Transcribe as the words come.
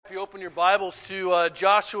If you open your Bibles to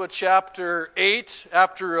Joshua chapter 8,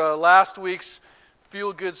 after last week's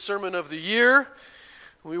feel-good sermon of the year,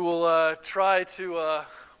 we will try to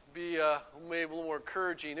be maybe a little more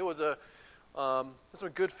encouraging. It was some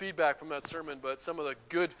good feedback from that sermon, but some of the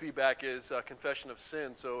good feedback is confession of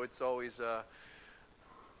sin, so it's always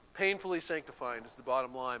painfully sanctifying is the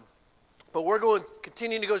bottom line. But we're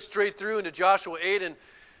continuing to go straight through into Joshua 8, and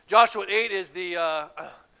Joshua 8 is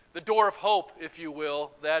the door of hope, if you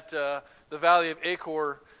will, that the Valley of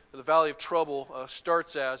Achor, the Valley of Trouble,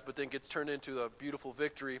 starts as, but then gets turned into a beautiful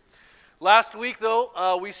victory. Last week,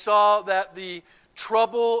 though, we saw that the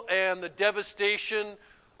trouble and the devastation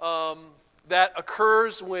that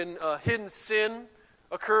occurs when hidden sin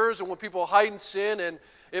occurs, and when people hide in sin, and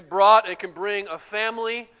it can bring a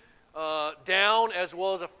family down as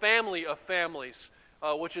well as a family of families.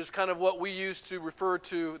 Which is kind of what we use to refer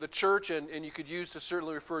to the church, and you could use to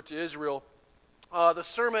certainly refer to Israel. The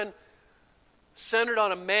sermon centered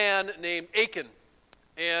on a man named Achan.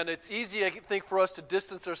 And it's easy, I think, for us to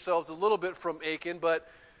distance ourselves a little bit from Achan, but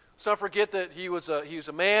let's not forget that he was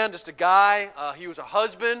a man, just a guy. He was a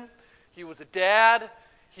husband. He was a dad.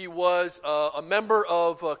 He was a member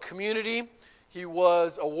of a community. He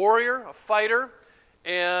was a warrior, a fighter.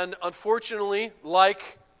 And unfortunately,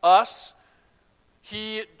 like us,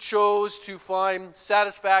 he chose to find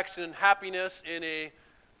satisfaction and happiness in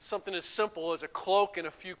something as simple as a cloak and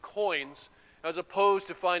a few coins, as opposed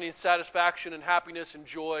to finding satisfaction and happiness and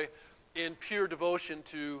joy in pure devotion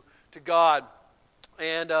to God.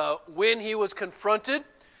 And when he was confronted,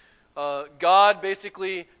 God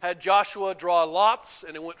basically had Joshua draw lots,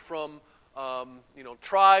 and it went from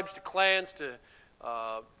tribes to clans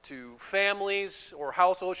to families, or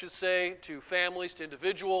households, should say, to families, to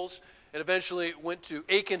individuals. And eventually went to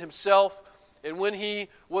Achan himself. And when he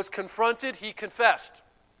was confronted, he confessed.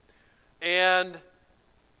 And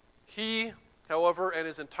he, however, and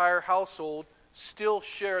his entire household still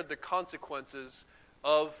shared the consequences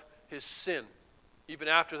of his sin, even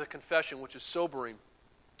after the confession, which is sobering.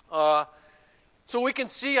 So we can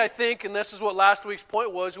see, I think, and this is what last week's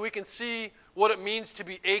point was, we can see what it means to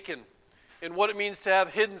be Achan, and what it means to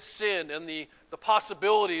have hidden sin, and the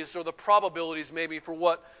possibilities or the probabilities maybe for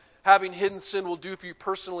what having hidden sin will do for you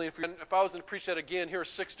personally. If I was going to preach that again, here are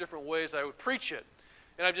 6 different ways I would preach it.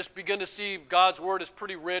 And I've just begun to see God's Word is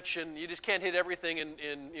pretty rich, and you just can't hit everything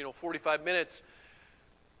in 45 minutes.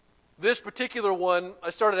 This particular one,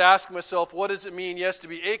 I started asking myself, what does it mean, yes, to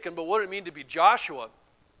be Achan, but what does it mean to be Joshua?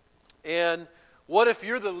 And what if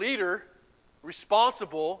you're the leader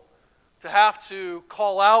responsible to have to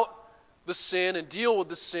call out the sin and deal with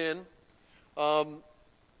the sin?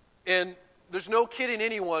 And there's no kidding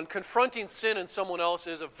anyone, confronting sin in someone else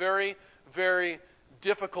is a very, very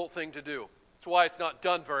difficult thing to do. That's why it's not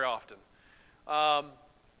done very often. And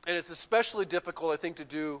it's especially difficult, I think, to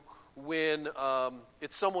do when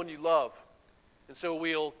it's someone you love. And so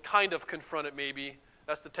we'll kind of confront it maybe.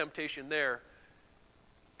 That's the temptation there.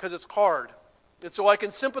 Because it's hard. And so I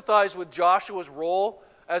can sympathize with Joshua's role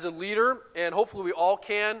as a leader, and hopefully we all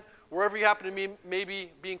can, wherever you happen to be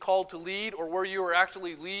maybe being called to lead, or where you are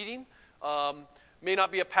actually leading. May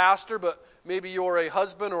not be a pastor, but maybe you're a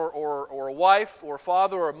husband or a wife or a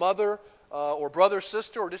father or a mother or brother,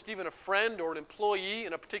 sister, or just even a friend or an employee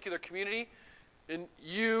in a particular community. And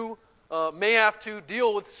you may have to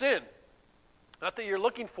deal with sin. Not that you're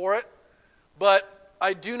looking for it, but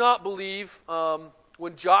I do not believe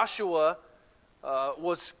when Joshua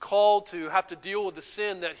was called to have to deal with the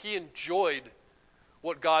sin that he enjoyed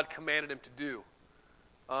what God commanded him to do.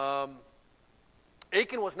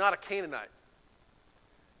 Achan was not a Canaanite.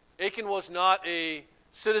 Achan was not a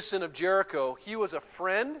citizen of Jericho. He was a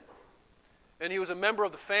friend, and he was a member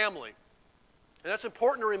of the family. And that's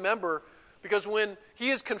important to remember, because when he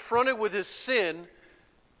is confronted with his sin,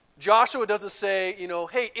 Joshua doesn't say,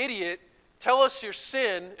 hey, idiot, tell us your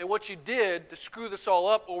sin and what you did to screw this all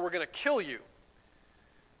up, or we're going to kill you.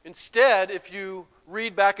 Instead, if you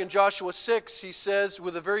read back in Joshua 6, he says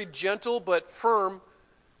with a very gentle but firm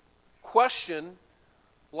question,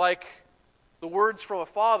 like the words from a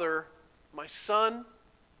father, my son,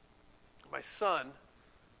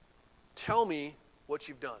 tell me what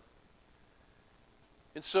you've done.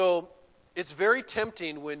 And so it's very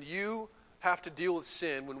tempting when you have to deal with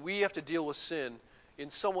sin, when we have to deal with sin in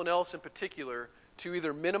someone else in particular, to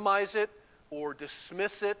either minimize it or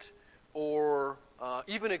dismiss it or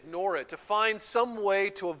even ignore it, to find some way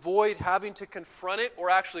to avoid having to confront it or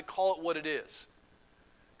actually call it what it is.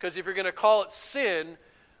 Because if you're going to call it sin,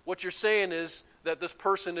 what you're saying is that this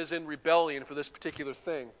person is in rebellion for this particular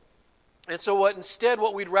thing. And so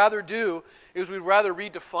what we'd rather do is we'd rather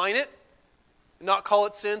redefine it and not call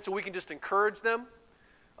it sin so we can just encourage them.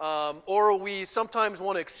 Or we sometimes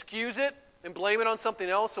want to excuse it and blame it on something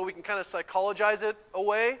else so we can kind of psychologize it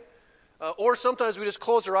away. Or sometimes we just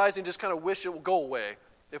close our eyes and just kind of wish it will go away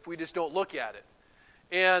if we just don't look at it.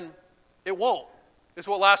 And it won't. It's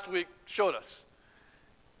what last week showed us.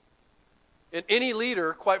 And any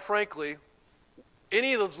leader, quite frankly,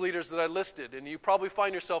 any of those leaders that I listed, and you probably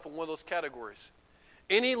find yourself in one of those categories,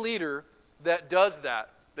 any leader that does that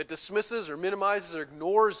dismisses or minimizes or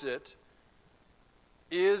ignores it,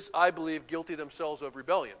 is, I believe, guilty themselves of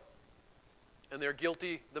rebellion. And they're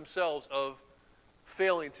guilty themselves of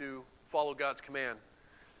failing to follow God's command.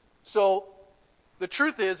 So, the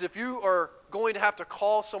truth is, if you are going to have to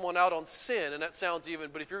call someone out on sin, and that sounds even,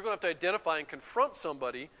 but if you're going to have to identify and confront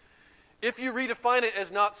somebody, if you redefine it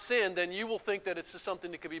as not sin, then you will think that it's just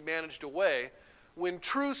something that can be managed away. When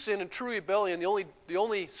true sin and true rebellion, the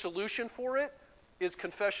only solution for it is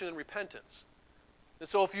confession and repentance. And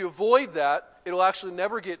so if you avoid that, it'll actually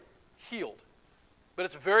never get healed. But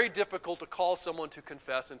it's very difficult to call someone to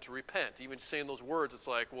confess and to repent. Even saying those words, it's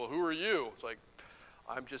like, well, who are you? It's like,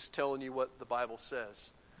 I'm just telling you what the Bible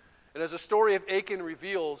says. And as the story of Achan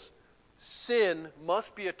reveals, sin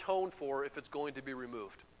must be atoned for if it's going to be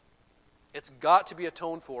removed. It's got to be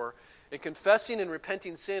atoned for. And confessing and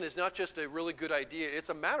repenting sin is not just a really good idea. It's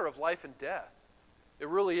a matter of life and death. It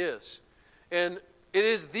really is. And it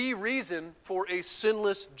is the reason for a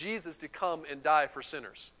sinless Jesus to come and die for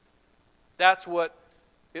sinners. That's what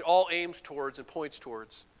it all aims towards and points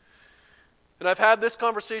towards. And I've had this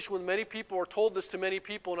conversation with many people, or told this to many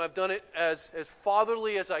people, and I've done it as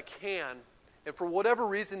fatherly as I can. And for whatever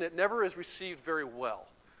reason, it never is received very well.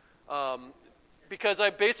 Because I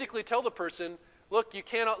basically tell the person, look, you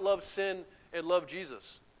cannot love sin and love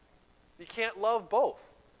Jesus. You can't love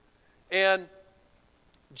both. And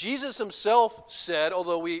Jesus himself said,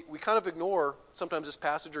 although we kind of ignore sometimes this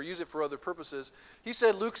passage or use it for other purposes, he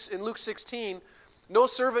said in Luke 16, no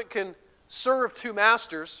servant can serve two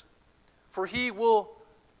masters, for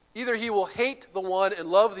either he will hate the one and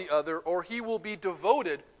love the other, or he will be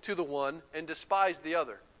devoted to the one and despise the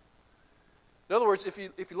other. In other words, if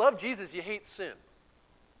you love Jesus, you hate sin.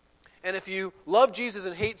 And if you love Jesus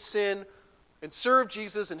and hate sin, and serve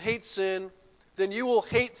Jesus and hate sin, then you will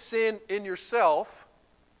hate sin in yourself,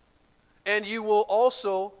 and you will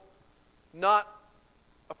also not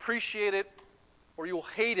appreciate it, or you will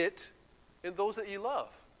hate it in those that you love.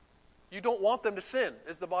 You don't want them to sin,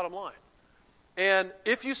 is the bottom line. And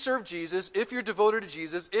if you serve Jesus, if you're devoted to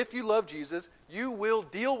Jesus, if you love Jesus, you will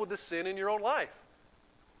deal with the sin in your own life.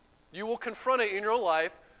 You will confront it in your own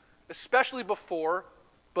life, especially before,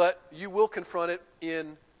 but you will confront it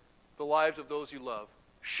in the lives of those you love.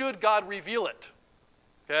 Should God reveal it?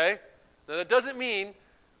 Okay? Now that doesn't mean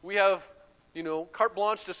we have, carte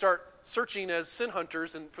blanche to start searching as sin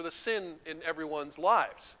hunters and for the sin in everyone's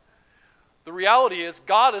lives. The reality is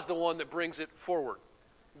God is the one that brings it forward.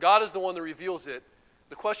 God is the one that reveals it.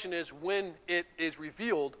 The question is, when it is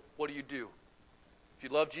revealed, what do you do? If you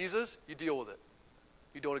love Jesus, you deal with it.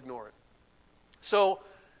 You don't ignore it. So,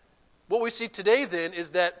 what we see today then is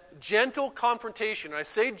that gentle confrontation. And I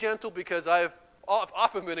say gentle because I've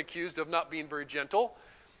often been accused of not being very gentle.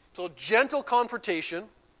 So gentle confrontation,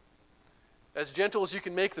 as gentle as you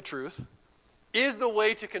can make the truth, is the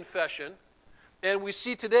way to confession. And we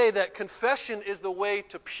see today that confession is the way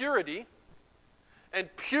to purity, and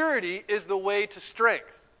purity is the way to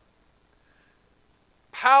strength.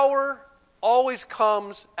 Power always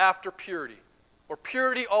comes after purity, or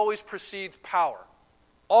purity always precedes power.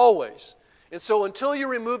 Always. And so until you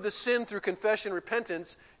remove the sin through confession and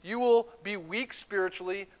repentance, you will be weak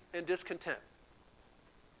spiritually and discontent.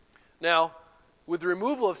 Now, with the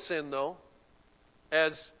removal of sin, though,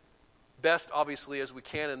 as best, obviously, as we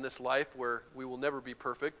can in this life where we will never be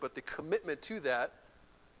perfect, but the commitment to that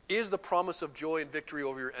is the promise of joy and victory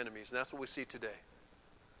over your enemies. And that's what we see today.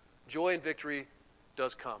 Joy and victory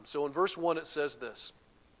does come. So in verse 1 it says this,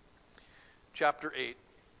 chapter 8.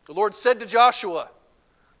 The Lord said to Joshua,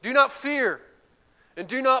 do not fear and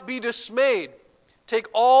do not be dismayed. Take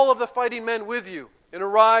all of the fighting men with you and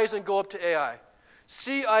arise and go up to Ai.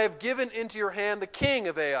 See, I have given into your hand the king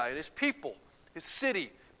of Ai and his people, his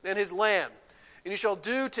city, and his land. And you shall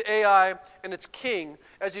do to Ai and its king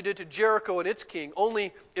as you did to Jericho and its king.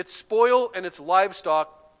 Only its spoil and its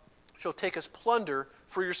livestock shall take as plunder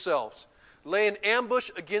for yourselves. Lay an ambush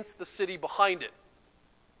against the city behind it.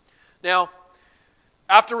 Now,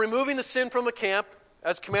 after removing the sin from the camp,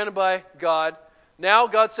 as commanded by God, now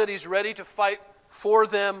God said he's ready to fight for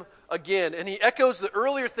them again. And he echoes the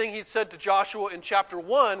earlier thing he'd said to Joshua in chapter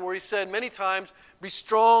 1, where he said many times, be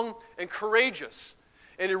strong and courageous.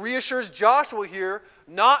 And he reassures Joshua here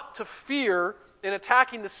not to fear in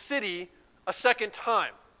attacking the city a second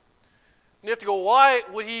time. And you have to go, why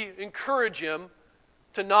would he encourage him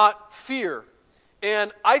to not fear?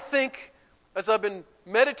 And I think, as I've been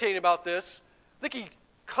meditating about this, I think he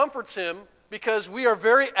comforts him because we are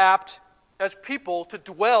very apt as people to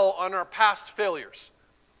dwell on our past failures.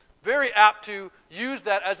 Very apt to use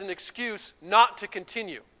that as an excuse not to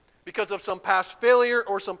continue because of some past failure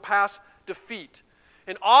or some past defeat.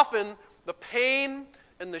 And often the pain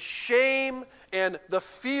and the shame and the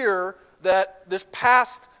fear that this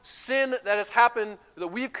past sin that has happened, that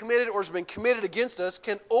we've committed or has been committed against us,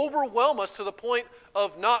 can overwhelm us to the point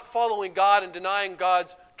of not following God and denying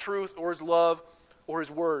God's truth or His love or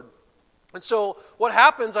His word. And so what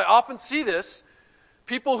happens, I often see this,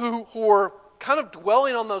 people who are kind of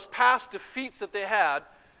dwelling on those past defeats that they had,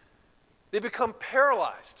 they become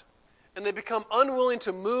paralyzed and they become unwilling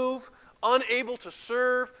to move, unable to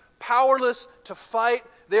serve, powerless to fight.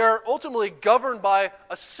 They are ultimately governed by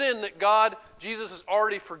a sin that God, Jesus, has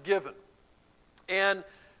already forgiven. And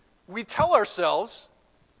we tell ourselves,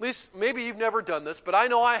 at least maybe you've never done this, but I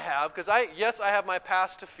know I have, because I have my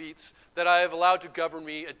past defeats that I have allowed to govern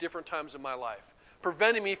me at different times in my life,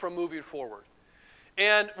 preventing me from moving forward.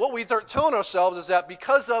 And what we start telling ourselves is that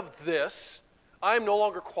because of this, I am no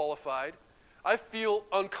longer qualified, I feel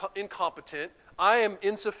incompetent, I am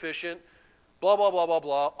insufficient, blah, blah, blah, blah,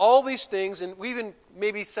 blah, all these things, and we even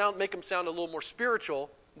maybe make them sound a little more spiritual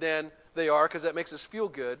than they are because that makes us feel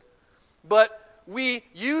good. But we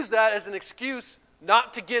use that as an excuse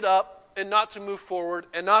not to get up and not to move forward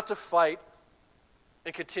and not to fight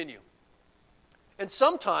and continue. And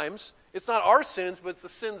sometimes it's not our sins, but it's the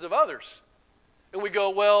sins of others. And we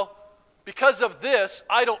go, well, because of this,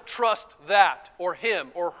 I don't trust that or him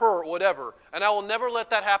or her or whatever, and I will never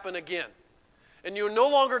let that happen again. And you're no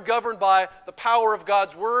longer governed by the power of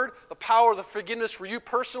God's word, the power of the forgiveness for you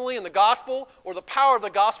personally in the gospel, or the power of the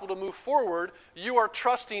gospel to move forward. You are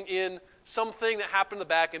trusting in something that happened in the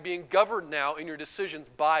back and being governed now in your decisions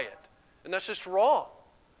by it. And that's just wrong.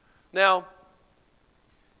 Now,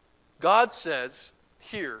 God says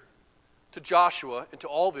here to Joshua and to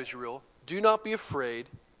all of Israel, do not be afraid.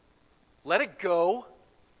 Let it go.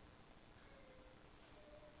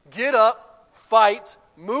 Get up, fight,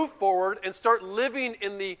 move forward, and start living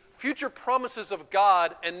in the future promises of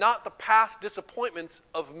God and not the past disappointments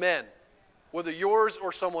of men, whether yours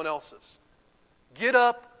or someone else's. Get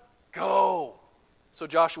up, go. So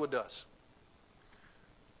Joshua does.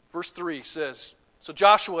 Verse 3 says, so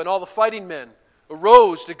Joshua and all the fighting men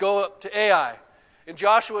arose to go up to Ai, and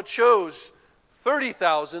Joshua chose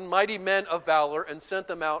 30,000 mighty men of valor and sent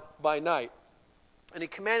them out by night. And he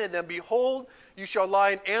commanded them, behold, you shall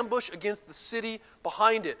lie in ambush against the city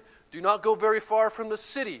behind it. Do not go very far from the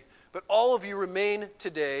city, but all of you remain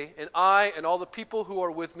today, and I and all the people who are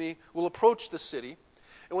with me will approach the city.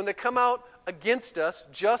 And when they come out against us,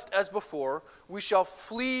 just as before, we shall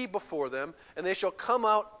flee before them, and they shall come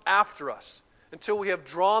out after us, until we have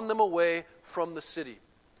drawn them away from the city.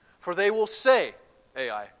 For they will say,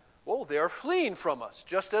 Ai, well, they are fleeing from us,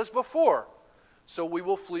 just as before, so we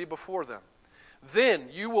will flee before them. Then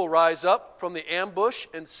you will rise up from the ambush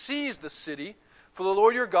and seize the city, for the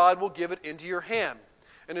Lord your God will give it into your hand.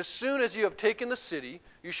 And as soon as you have taken the city,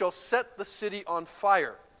 you shall set the city on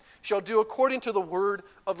fire. You shall do according to the word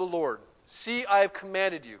of the Lord. See, I have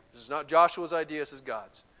commanded you. This is not Joshua's idea, this is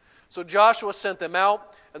God's. So Joshua sent them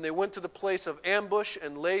out, and they went to the place of ambush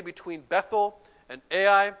and lay between Bethel and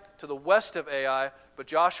Ai, to the west of Ai. But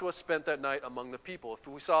Joshua spent that night among the people. If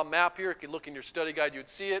we saw a map here, if you look in your study guide, you would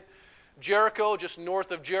see it. Jericho, just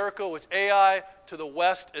north of Jericho, is Ai. To the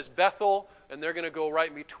west is Bethel, and they're going to go right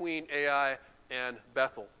in between Ai and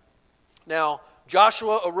Bethel. Now,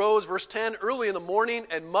 Joshua arose, verse 10, early in the morning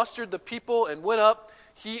and mustered the people and went up,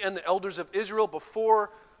 he and the elders of Israel,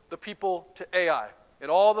 before the people to Ai. And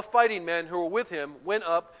all the fighting men who were with him went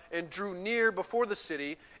up and drew near before the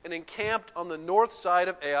city and encamped on the north side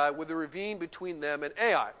of Ai with a ravine between them and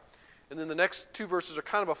Ai. And then the next two verses are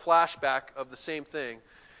kind of a flashback of the same thing.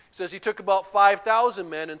 It says, he took about 5,000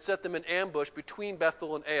 men and set them in ambush between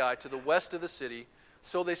Bethel and Ai to the west of the city.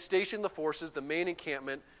 So they stationed the forces, the main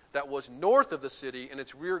encampment that was north of the city, and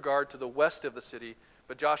its rear guard to the west of the city.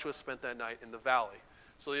 But Joshua spent that night in the valley.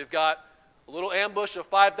 So you've got a little ambush of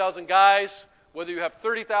 5,000 guys. Whether you have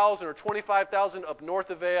 30,000 or 25,000 up north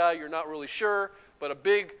of Ai, you're not really sure. But a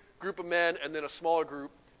big group of men and then a smaller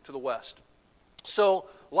group to the west. So,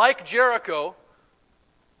 like Jericho,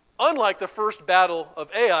 unlike the first battle of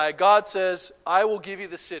Ai, God says, I will give you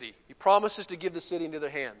the city. He promises to give the city into their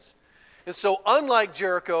hands. And so, unlike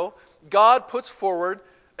Jericho, God puts forward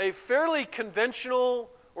a fairly conventional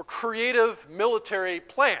or creative military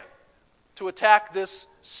plan to attack this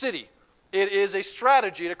city. It is a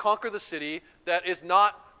strategy to conquer the city that is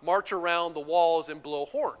not march around the walls and blow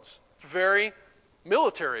horns. It's very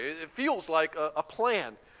military. It feels like a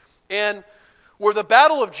plan. And where the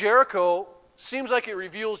Battle of Jericho seems like it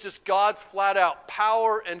reveals just God's flat-out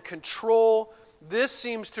power and control, this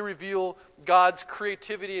seems to reveal God's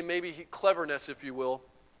creativity and maybe cleverness, if you will.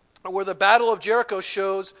 Where the Battle of Jericho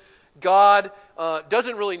shows God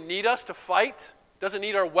doesn't really need us to fight, doesn't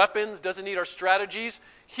need our weapons, doesn't need our strategies.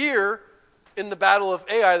 Here, in the Battle of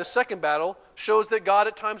Ai, the second battle, shows that God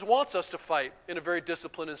at times wants us to fight in a very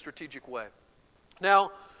disciplined and strategic way.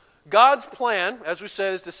 Now, God's plan, as we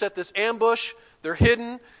said, is to set this ambush. They're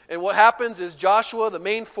hidden, and what happens is Joshua, the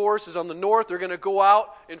main force, is on the north. They're going to go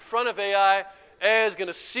out in front of Ai. Ai is going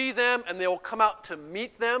to see them, and they will come out to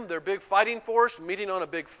meet them. They're a big fighting force, meeting on a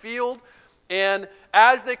big field. And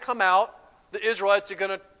as they come out, the Israelites are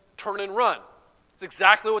going to turn and run. It's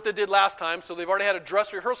exactly what they did last time, so they've already had a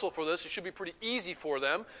dress rehearsal for this. It should be pretty easy for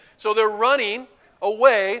them. So they're running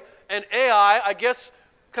away, and Ai, I guess,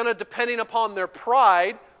 kind of depending upon their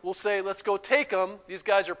pride, will say, let's go take them. These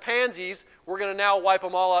guys are pansies. We're going to now wipe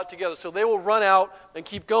them all out together. So they will run out and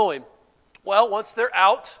keep going. Well, once they're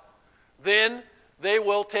out, then they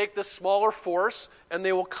will take the smaller force, and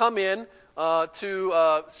they will come in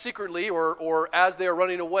secretly or as they are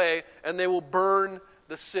running away, and they will burn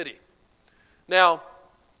the city. Now,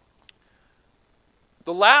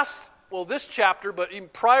 this chapter, but even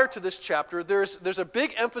prior to this chapter, there's a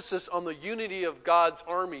big emphasis on the unity of God's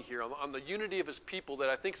army here, on the unity of his people that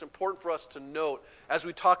I think is important for us to note as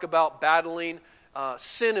we talk about battling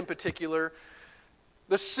sin in particular.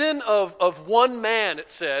 The sin of one man, it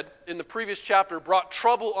said in the previous chapter, brought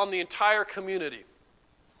trouble on the entire community.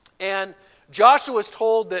 And Joshua is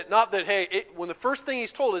told that, when the first thing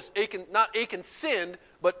he's told is not Achan sinned,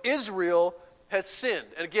 but Israel has sinned.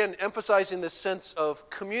 And again, emphasizing this sense of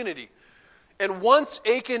community. And once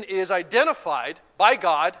Achan is identified by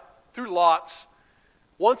God through lots,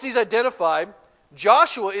 once he's identified,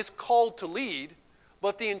 Joshua is called to lead,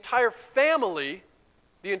 but the entire family,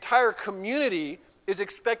 the entire community is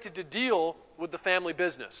expected to deal with the family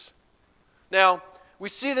business. Now, we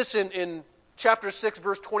see this in chapter 6,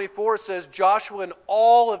 verse 24. It says, Joshua and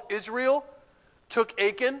all of Israel took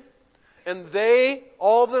Achan, and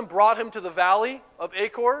all of them brought him to the valley of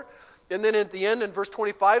Achor. And then at the end in verse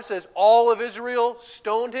 25 says, all of Israel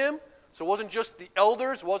stoned him. So it wasn't just the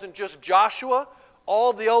elders, it wasn't just Joshua.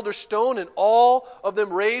 All of the elders stoned, and all of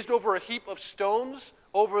them raised over a heap of stones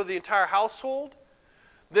over the entire household.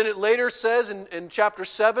 Then it later says in chapter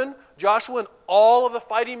 7, Joshua and all of the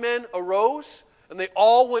fighting men arose, and they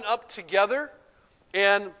all went up together.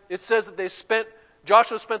 And it says that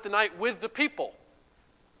Joshua spent the night with the people.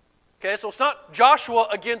 Okay, so it's not Joshua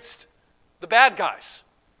against the bad guys.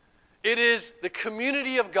 It is the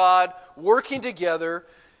community of God working together.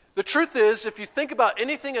 The truth is, if you think about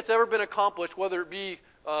anything that's ever been accomplished, whether it be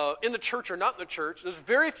in the church or not in the church, there's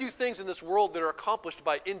very few things in this world that are accomplished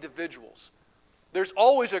by individuals. There's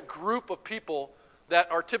always a group of people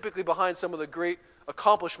that are typically behind some of the great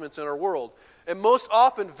accomplishments in our world. And most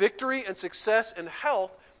often, victory and success and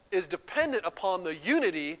health is dependent upon the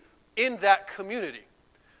unity in that community.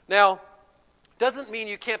 Now, doesn't mean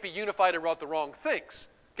you can't be unified about the wrong things,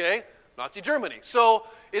 okay? Nazi Germany. So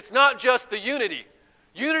it's not just the unity.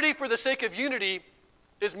 Unity for the sake of unity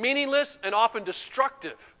is meaningless and often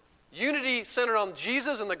destructive. Unity centered on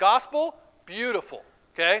Jesus and the gospel, beautiful,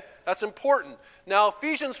 okay? That's important. Now,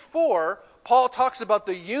 Ephesians 4, Paul talks about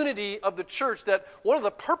the unity of the church, that one of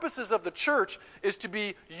the purposes of the church is to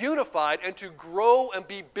be unified and to grow and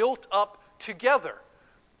be built up together.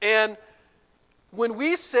 And when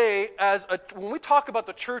we talk about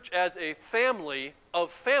the church as a family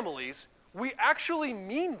of families, we actually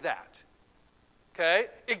mean that. Okay?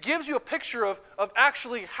 It gives you a picture of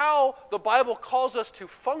actually how the Bible calls us to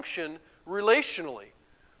function relationally.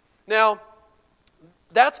 Now,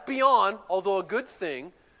 that's beyond, although a good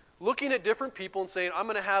thing, looking at different people and saying, I'm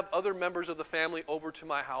going to have other members of the family over to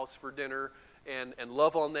my house for dinner and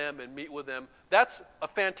love on them and meet with them. That's a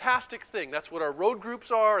fantastic thing. That's what our road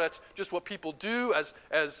groups are. That's just what people do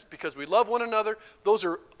as because we love one another. Those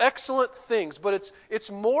are excellent things, but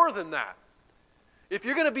it's more than that. If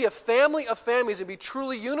you're going to be a family of families and be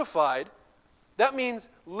truly unified, that means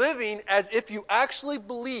living as if you actually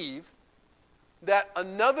believe that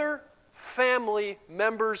another family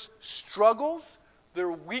member's struggles,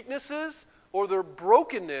 their weaknesses, or their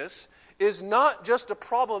brokenness is not just a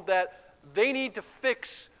problem that they need to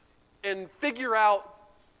fix and figure out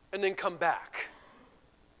and then come back.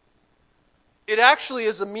 It actually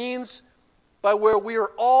is a means by where we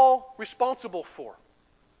are all responsible for.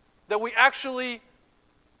 That we actually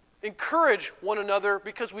encourage one another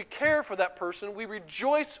because we care for that person. We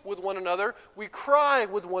rejoice with one another. We cry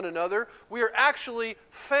with one another. We are actually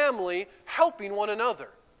family helping one another.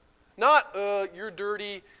 Not, you're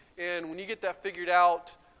dirty, and when you get that figured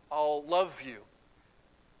out, I'll love you.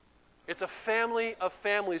 It's a family of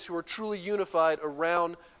families who are truly unified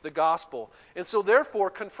around the gospel. And so therefore,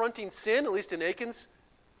 confronting sin, at least in Achan's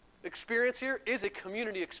experience here, is a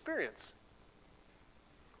community experience.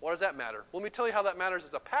 Why does that matter? Well, let me tell you how that matters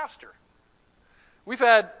as a pastor. We've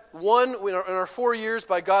had in our 4 years,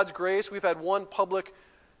 by God's grace, we've had one public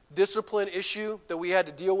discipline issue that we had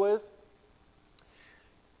to deal with.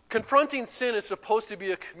 Confronting sin is supposed to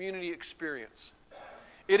be a community experience.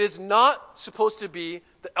 It is not supposed to be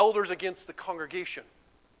the elders against the congregation.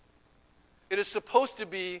 It is supposed to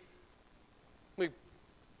be,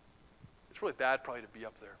 it's really bad probably to be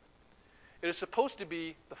up there. It is supposed to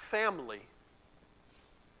be the family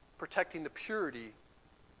protecting the purity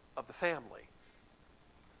of the family.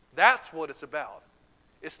 That's what it's about.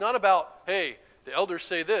 It's not about, hey, the elders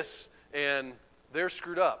say this and they're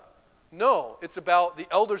screwed up. No, it's about the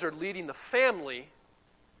elders are leading the family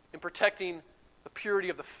in protecting the purity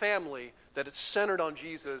of the family, that it's centered on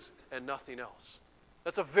Jesus and nothing else.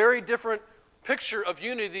 That's a very different picture of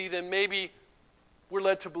unity than maybe we're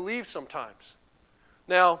led to believe sometimes.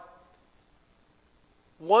 Now,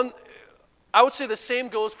 I would say the same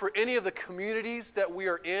goes for any of the communities that we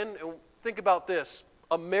are in. And think about this.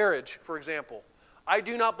 A marriage, for example. I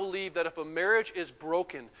do not believe that if a marriage is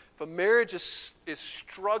broken, if a marriage is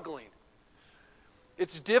struggling,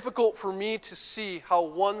 it's difficult for me to see how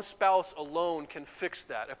one spouse alone can fix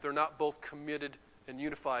that if they're not both committed and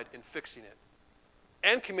unified in fixing it.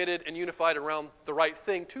 And committed and unified around the right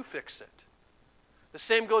thing to fix it. The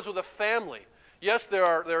same goes with a family. Yes, there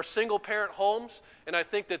are single-parent homes, and I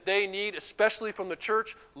think that they need, especially from the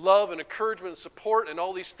church, love and encouragement and support and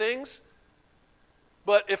all these things.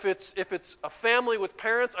 But if it's a family with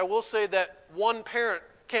parents, I will say that one parent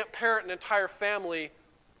can't parent an entire family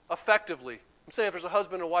effectively. I'm saying if there's a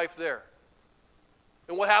husband and wife there.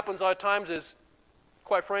 And what happens a lot of times is,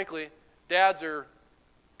 quite frankly, dads are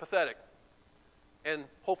pathetic. And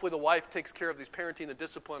hopefully the wife takes care of these parenting, the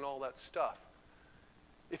discipline, all that stuff.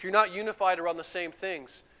 If you're not unified around the same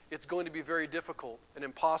things, it's going to be very difficult and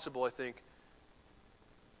impossible, I think.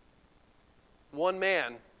 One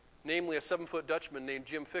man, namely a 7-foot Dutchman named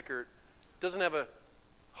Jim Fickert, doesn't have a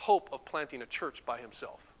hope of planting a church by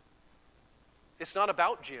himself. It's not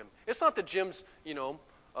about Jim. It's not that Jim's, an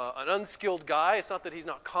unskilled guy. It's not that he's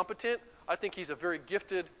not competent. I think he's a very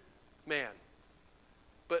gifted man.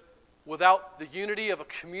 But without the unity of a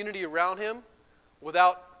community around him,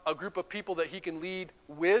 without a group of people that he can lead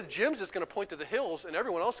with, Jim's just going to point to the hills and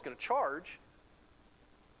everyone else is going to charge.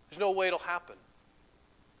 There's no way it'll happen.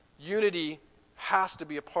 Unity has to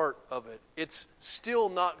be a part of it. It's still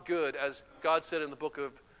not good, as God said in the book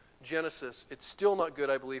of Genesis, it's still not good,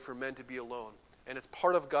 I believe, for men to be alone. And it's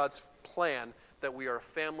part of God's plan that we are a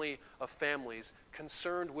family of families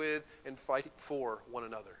concerned with and fighting for one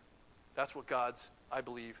another. That's what God's, I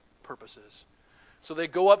believe, purpose is. So they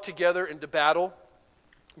go up together into battle.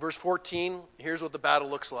 Verse 14, here's what the battle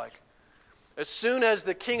looks like. As soon as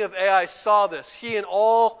the king of Ai saw this, he and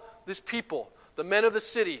all this people, the men of the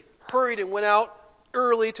city, hurried and went out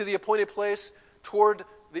early to the appointed place toward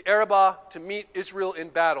the Arabah to meet Israel in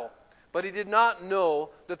battle. But he did not know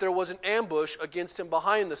that there was an ambush against him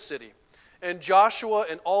behind the city. And Joshua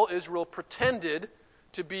and all Israel pretended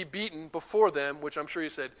to be beaten before them, which I'm sure you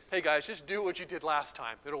said, hey guys, just do what you did last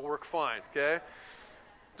time. It'll work fine, okay?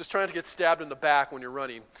 Just trying to get stabbed in the back when you're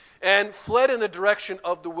running. And fled in the direction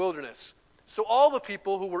of the wilderness. So all the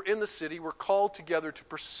people who were in the city were called together to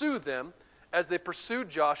pursue them. As they pursued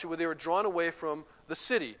Joshua, they were drawn away from the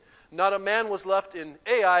city. Not a man was left in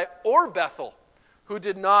Ai or Bethel who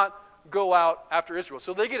did not go out after Israel.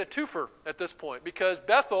 So they get a twofer at this point, because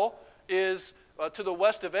Bethel is to the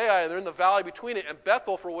west of Ai, and they're in the valley between it. And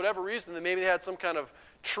Bethel, for whatever reason, maybe they had some kind of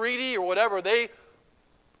treaty or whatever, they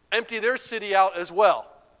empty their city out as well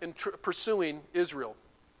in pursuing Israel.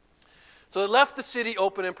 So they left the city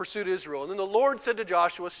open and pursued Israel. And then the Lord said to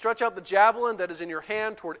Joshua, stretch out the javelin that is in your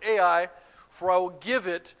hand toward Ai, for I will give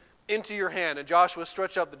it into your hand. And Joshua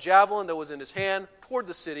stretched out the javelin that was in his hand toward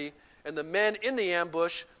the city, and the men in the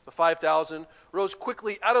ambush, the 5,000, rose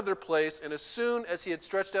quickly out of their place, and as soon as he had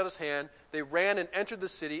stretched out his hand, they ran and entered the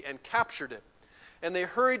city and captured it. And they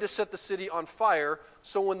hurried to set the city on fire,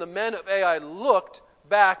 so when the men of Ai looked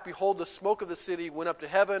back, behold, the smoke of the city went up to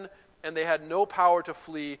heaven, and they had no power to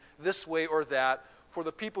flee this way or that, for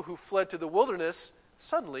the people who fled to the wilderness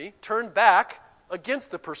suddenly turned back against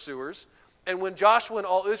the pursuers. And when Joshua and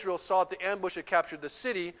all Israel saw that the ambush had captured the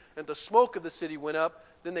city, and the smoke of the city went up,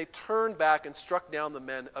 then they turned back and struck down the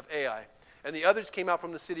men of Ai. And the others came out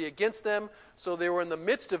from the city against them, so they were in the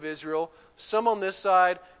midst of Israel, some on this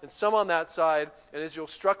side and some on that side, and Israel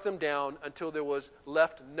struck them down until there was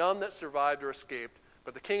left none that survived or escaped.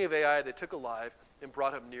 But the king of Ai they took alive and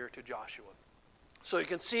brought him near to Joshua. So you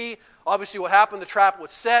can see, obviously, what happened. The trap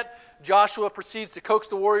was set. Joshua proceeds to coax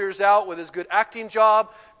the warriors out with his good acting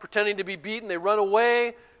job, pretending to be beaten. They run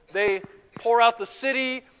away. They pour out the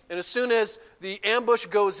city, and as soon as the ambush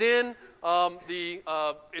goes in,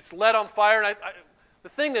 it's lit on fire. And the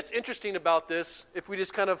thing that's interesting about this, if we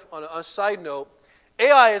just kind of, on a side note,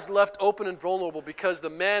 Ai is left open and vulnerable because the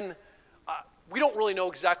men, we don't really know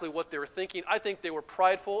exactly what they were thinking. I think they were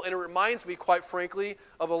prideful, and it reminds me, quite frankly,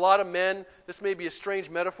 of a lot of men, this may be a strange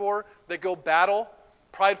metaphor, that go battle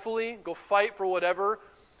pridefully, go fight for whatever.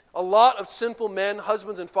 A lot of sinful men,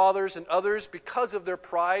 husbands and fathers and others, because of their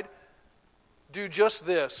pride, do just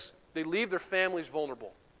this. They leave their families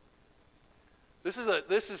vulnerable. This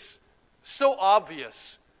is so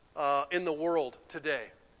obvious in the world today.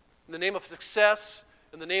 In the name of success,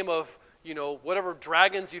 in the name of whatever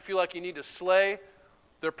dragons you feel like you need to slay,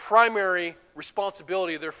 their primary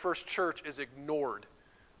responsibility, their first church, is ignored.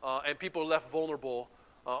 And people are left vulnerable.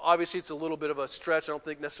 Obviously, it's a little bit of a stretch. I don't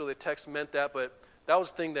think necessarily the text meant that, but that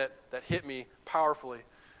was the thing that hit me powerfully.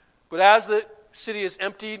 But as the city is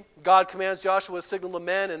emptied, God commands Joshua to signal the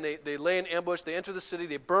men, and they lay in ambush. They enter the city,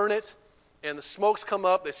 they burn it, and the smokes come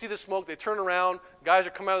up. They see the smoke, they turn around. Guys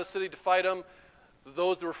are coming out of the city to fight them.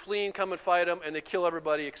 Those that were fleeing come and fight them, and they kill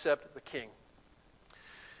everybody except the king.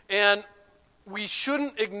 And we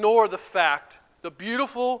shouldn't ignore the fact, the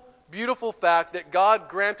beautiful, beautiful fact that God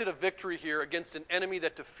granted a victory here against an enemy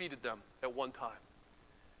that defeated them at one time.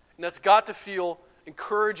 And that's got to feel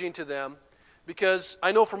encouraging to them, because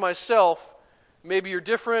I know for myself, maybe you're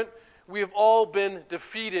different, we have all been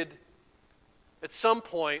defeated at some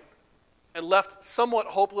point and left somewhat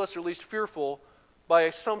hopeless or at least fearful by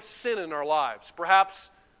some sin in our lives.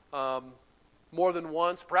 Perhaps more than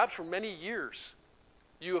once, perhaps for many years,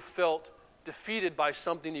 you have felt defeated by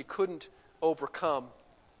something you couldn't overcome.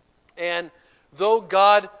 And though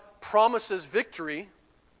God promises victory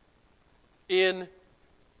in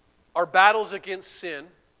our battles against sin,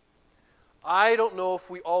 I don't know if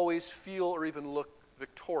we always feel or even look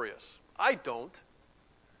victorious. I don't.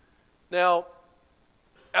 Now,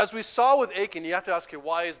 as we saw with Achan, you have to ask, okay,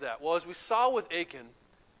 why is that? Well, as we saw with Achan,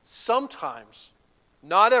 sometimes,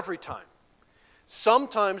 not every time,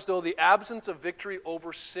 sometimes, though, the absence of victory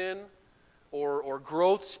over sin or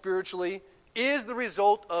growth spiritually is the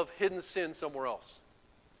result of hidden sin somewhere else.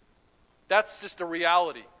 That's just a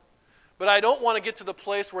reality. But I don't want to get to the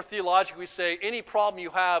place where theologically we say any problem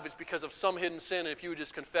you have is because of some hidden sin, and if you would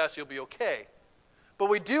just confess, you'll be okay. But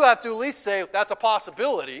we do have to at least say that's a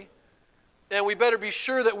possibility. And we better be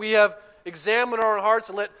sure that we have examined our own hearts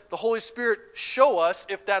and let the Holy Spirit show us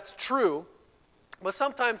if that's true. But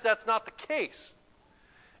sometimes that's not the case.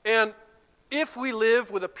 And if we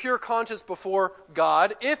live with a pure conscience before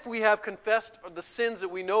God, if we have confessed the sins that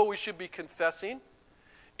we know we should be confessing,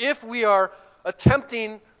 if we are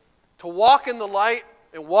attempting to walk in the light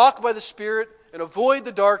and walk by the Spirit and avoid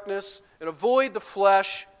the darkness and avoid the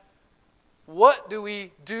flesh, what do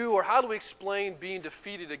we do, or how do we explain being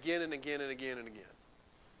defeated again and again and again and again?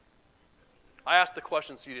 I asked the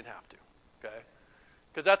question so you didn't have to, okay?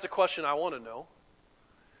 Because that's a question I want to know.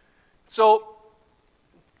 So,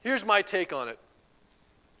 here's my take on it.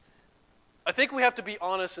 I think we have to be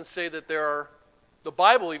honest and say that the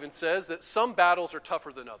Bible even says that some battles are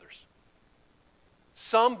tougher than others.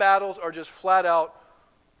 Some battles are just flat out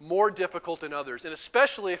more difficult than others, and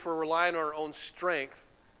especially if we're relying on our own strength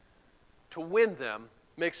to win them,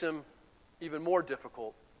 makes them even more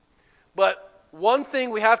difficult. But one thing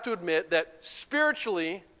we have to admit, that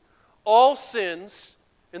spiritually, all sins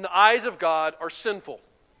in the eyes of God are sinful.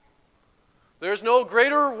 There's no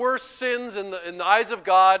greater or worse sins in the eyes of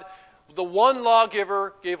God. The one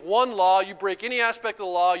lawgiver gave one law. You break any aspect of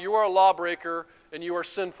the law, you are a lawbreaker, and you are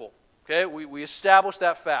sinful. Okay, we established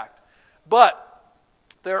that fact. But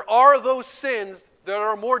there are those sins that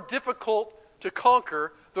are more difficult to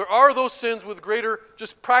conquer. There are those sins with greater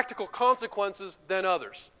just practical consequences than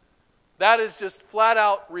others. That is just flat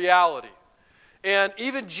out reality. And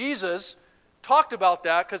even Jesus talked about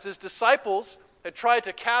that because his disciples had tried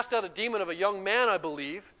to cast out a demon of a young man, I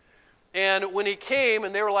believe. And when he came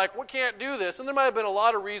and they were like, we can't do this. And there might have been a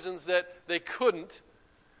lot of reasons that they couldn't.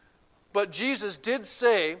 But Jesus did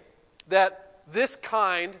say that this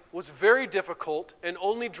kind was very difficult and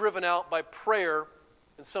only driven out by prayer,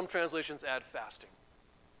 and some translations add fasting.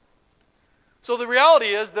 So the reality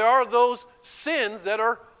is there are those sins that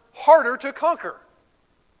are harder to conquer.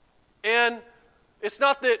 And it's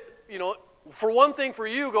not that, for one thing for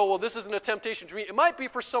you go, well, this isn't a temptation to me. It might be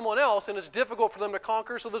for someone else, and it's difficult for them to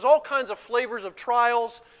conquer. So there's all kinds of flavors of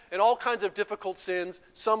trials and all kinds of difficult sins,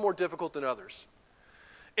 some more difficult than others.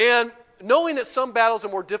 And knowing that some battles are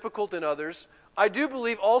more difficult than others, I do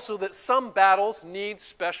believe also that some battles need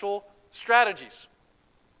special strategies.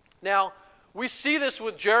 Now, we see this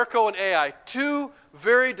with Jericho and Ai, two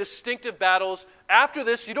very distinctive battles. After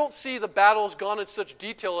this, you don't see the battles gone in such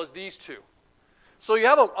detail as these two. So you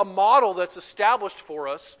have a model that's established for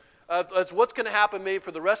us as what's going to happen maybe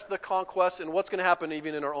for the rest of the conquest and what's going to happen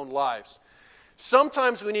even in our own lives.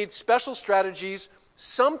 Sometimes we need special strategies.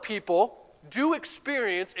 Some people do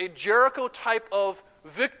experience a Jericho type of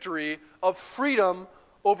victory of freedom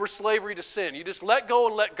over slavery to sin. You just let go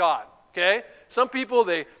and let God. Okay? Some people,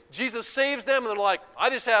 Jesus saves them, and they're like, I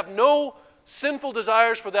just have no sinful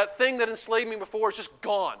desires for that thing that enslaved me before. It's just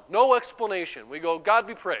gone. No explanation. We go, God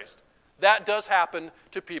be praised. That does happen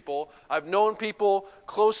to people. I've known people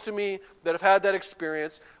close to me that have had that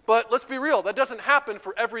experience. But let's be real. That doesn't happen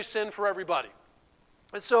for every sin for everybody.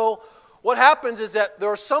 And so what happens is that there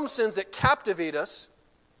are some sins that captivate us,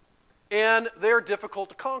 and they're difficult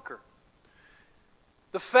to conquer.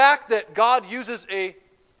 The fact that God uses a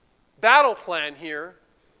battle plan here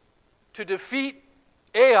to defeat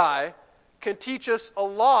Ai can teach us a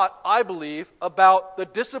lot, I believe, about the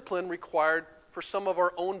discipline required for some of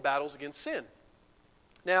our own battles against sin.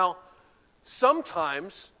 Now,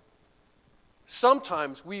 sometimes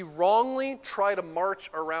we wrongly try to march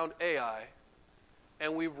around Ai,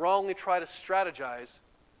 and we wrongly try to strategize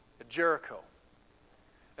at Jericho.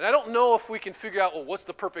 And I don't know if we can figure out, well, what's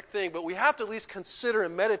the perfect thing, but we have to at least consider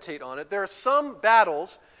and meditate on it. There are some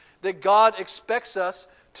battles that God expects us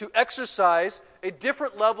to exercise a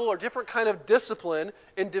different level or different kind of discipline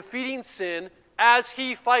in defeating sin as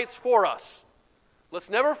He fights for us. Let's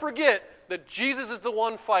never forget that Jesus is the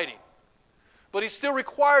one fighting. But He still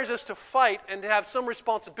requires us to fight and to have some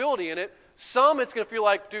responsibility in it. Some it's going to feel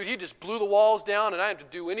like, dude, He just blew the walls down and I have to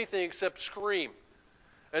do anything except scream.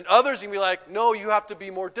 And others can be like, no, you have to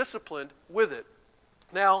be more disciplined with it.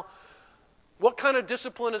 Now, what kind of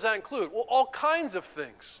discipline does that include? Well, all kinds of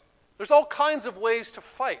things. There's all kinds of ways to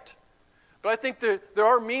fight. But I think there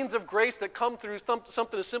are means of grace that come through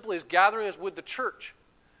something as simple as gathering as with the church,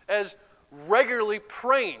 as regularly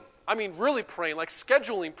praying. I mean, really praying, like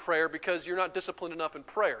scheduling prayer because you're not disciplined enough in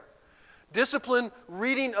prayer. Disciplined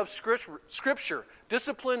reading of Scripture.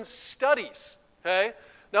 Disciplined studies. Okay?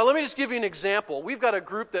 Now, let me just give you an example. We've got a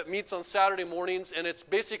group that meets on Saturday mornings, and it's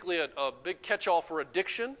basically a big catch-all for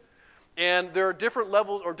addiction. And there are different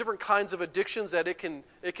levels or different kinds of addictions that it can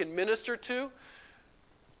minister to.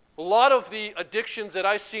 A lot of the addictions that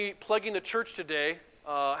I see plaguing the church today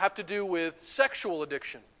have to do with sexual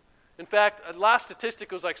addiction. In fact, last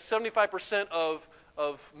statistic was like 75%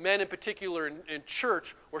 of men in particular in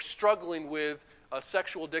church were struggling with a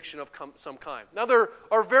sexual addiction of some kind. Now, there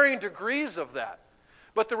are varying degrees of that.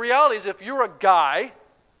 But the reality is if you're a guy,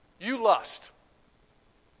 you lust.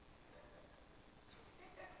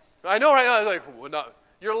 I know right now, like, well, no,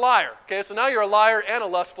 you're a liar. Okay, so now you're a liar and a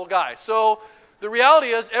lustful guy. So the reality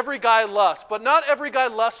is every guy lusts, but not every guy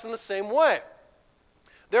lusts in the same way.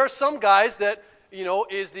 There are some guys that,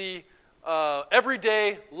 is the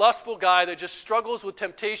everyday lustful guy that just struggles with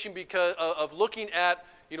temptation because of looking at,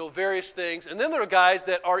 various things. And then there are guys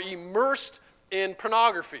that are immersed in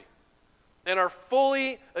pornography and are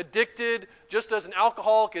fully addicted, just as an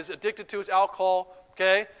alcoholic is addicted to his alcohol,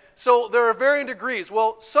 okay? So there are varying degrees.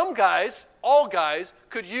 Well, some guys, all guys,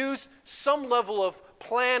 could use some level of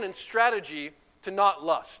plan and strategy to not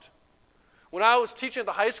lust. When I was teaching at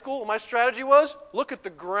the high school, my strategy was, look at the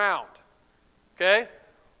ground. Okay?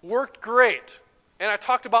 Worked great. And I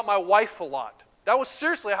talked about my wife a lot. That was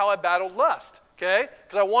seriously how I battled lust. Okay?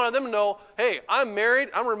 Because I wanted them to know, hey, I'm married.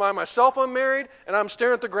 I'm reminding myself I'm married, and I'm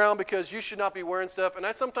staring at the ground because you should not be wearing stuff. And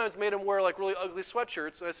I sometimes made them wear like really ugly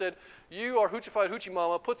sweatshirts. And I said, you are hoochified hoochie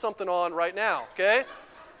mama. Put something on right now. Okay?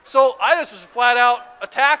 So I just flat out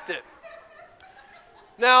attacked it.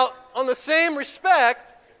 Now, on the same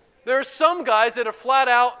respect, there are some guys that are flat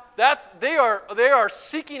out, they are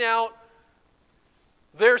seeking out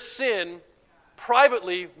their sin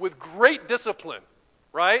privately with great discipline,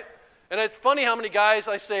 right? And it's funny how many guys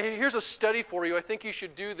I say, hey, here's a study for you. I think you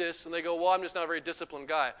should do this. And they go, well, I'm just not a very disciplined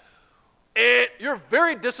guy. You're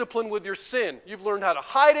very disciplined with your sin. You've learned how to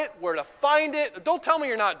hide it, where to find it. Don't tell me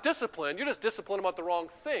you're not disciplined. You're just disciplined about the wrong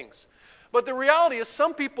things. But the reality is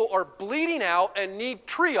some people are bleeding out and need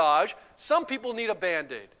triage. Some people need a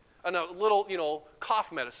Band-Aid and a little,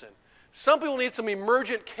 cough medicine. Some people need some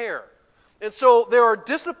emergent care. And so there are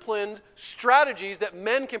disciplined strategies that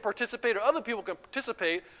men can participate or other people can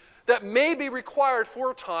participate that may be required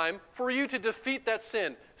for a time for you to defeat that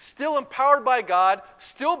sin. Still empowered by God,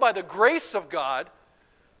 still by the grace of God,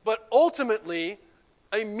 but ultimately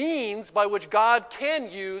a means by which God can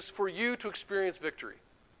use for you to experience victory.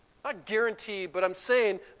 Not guaranteed, but I'm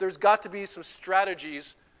saying there's got to be some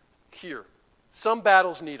strategies here. Some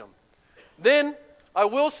battles need them. Then I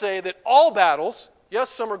will say that all battles, yes,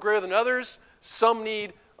 some are greater than others, some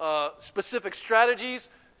need specific strategies.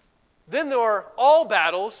 Then there are all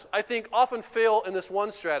battles, I think, often fail in this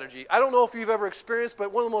one strategy. I don't know if you've ever experienced,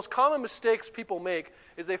 but one of the most common mistakes people make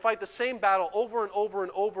is they fight the same battle over and over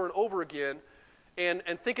and over and over again and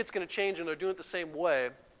think it's going to change, and they're doing it the same way.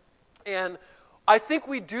 And I think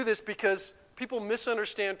we do this because people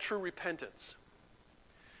misunderstand true repentance.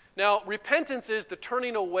 Now, repentance is the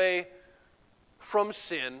turning away from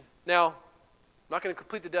sin. Now, I'm not going to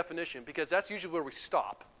complete the definition because that's usually where we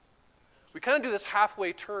stop. We kind of do this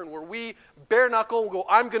halfway turn where we bare knuckle and go,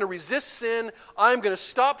 I'm going to resist sin. I'm going to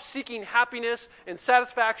stop seeking happiness and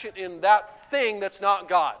satisfaction in that thing that's not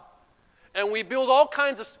God. And we build all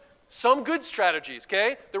kinds of, some good strategies,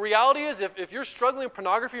 okay? The reality is if you're struggling with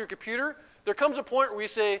pornography on your computer, there comes a point where we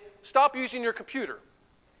say, stop using your computer.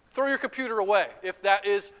 Throw your computer away if that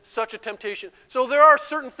is such a temptation. So there are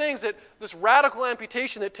certain things that this radical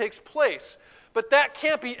amputation that takes place, but that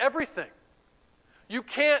can't be everything. You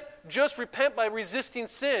can't just repent by resisting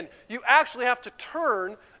sin. You actually have to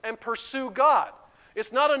turn and pursue God.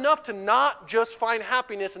 It's not enough to not just find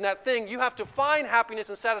happiness in that thing. You have to find happiness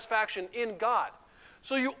and satisfaction in God.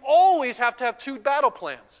 So you always have to have two battle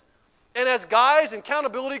plans. And as guys in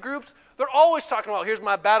accountability groups, they're always talking about, here's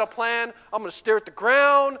my battle plan. I'm going to stare at the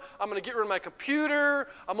ground. I'm going to get rid of my computer.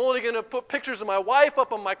 I'm only going to put pictures of my wife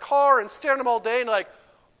up on my car and stare at them all day. And like,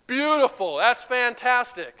 beautiful, that's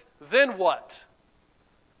fantastic. Then what?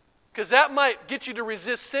 Because that might get you to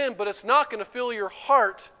resist sin, but it's not going to fill your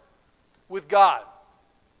heart with God.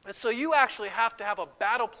 And so you actually have to have a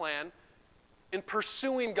battle plan in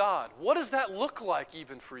pursuing God. What does that look like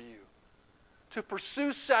even for you? To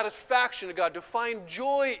pursue satisfaction in God, to find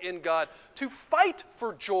joy in God, to fight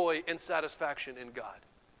for joy and satisfaction in God.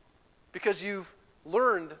 Because you've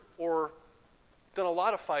learned or done a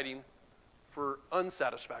lot of fighting for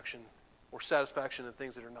unsatisfaction or satisfaction in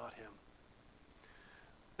things that are not Him.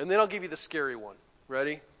 And then I'll give you the scary one.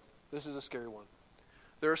 Ready? This is a scary one.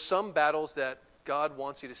 There are some battles that God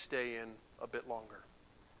wants you to stay in a bit longer.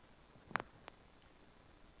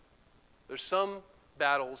 There's some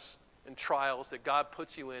battles and trials that God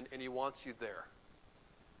puts you in and He wants you there.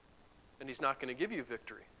 And He's not going to give you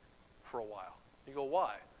victory for a while. You go,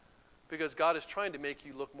 why? Because God is trying to make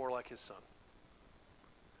you look more like His Son.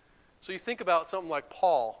 So you think about something like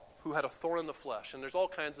Paul, who had a thorn in the flesh, and there's all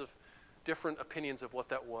kinds of different opinions of what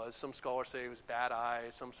that was. Some scholars say it was bad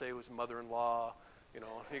eyes. Some say it was mother-in-law.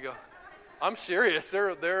 You go, I'm serious.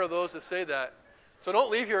 There are those that say that. So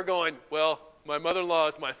don't leave here going, well, my mother-in-law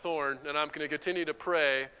is my thorn, and I'm going to continue to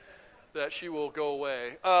pray that she will go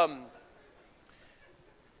away.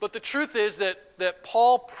 But the truth is that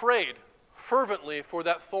Paul prayed fervently for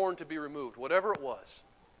that thorn to be removed, whatever it was.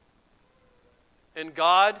 And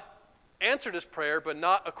God answered his prayer, but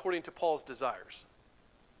not according to Paul's desires.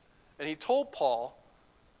 And he told Paul,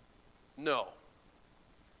 no,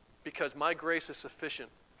 because my grace is sufficient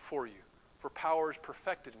for you, for power is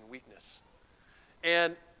perfected in weakness.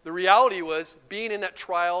 And the reality was, being in that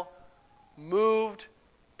trial moved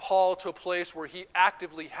Paul to a place where he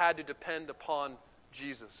actively had to depend upon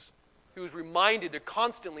Jesus. He was reminded to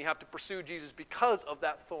constantly have to pursue Jesus because of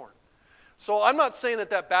that thorn. So I'm not saying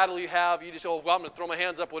that battle you have, you just, well, I'm going to throw my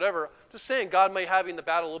hands up, whatever. I'm just saying God may have you in the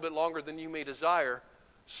battle a little bit longer than you may desire,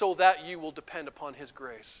 so that you will depend upon His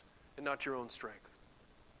grace and not your own strength.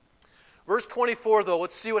 Verse 24, though,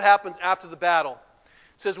 let's see what happens after the battle.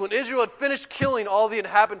 It says, when Israel had finished killing all the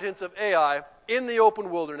inhabitants of Ai in the open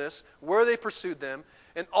wilderness, where they pursued them,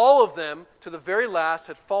 and all of them, to the very last,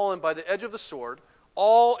 had fallen by the edge of the sword,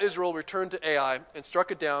 all Israel returned to Ai and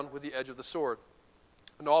struck it down with the edge of the sword.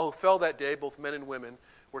 And all who fell that day, both men and women,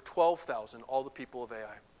 were 12,000, all the people of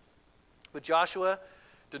Ai. But Joshua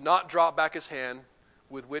did not drop back his hand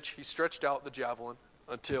with which he stretched out the javelin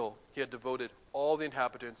until he had devoted all the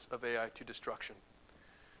inhabitants of Ai to destruction.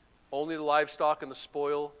 Only the livestock and the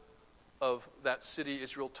spoil of that city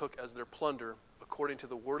Israel took as their plunder, according to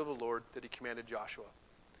the word of the Lord that He commanded Joshua.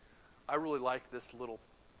 I really like this little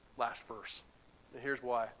last verse. And here's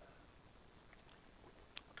why.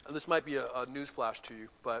 this might be a news flash to you,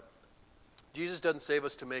 but Jesus doesn't save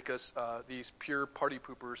us to make us these pure party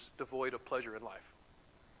poopers devoid of pleasure in life.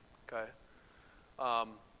 Okay?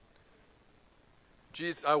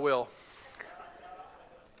 Jesus, I will.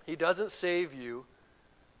 He doesn't save you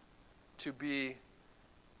to be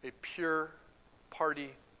a pure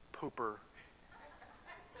party pooper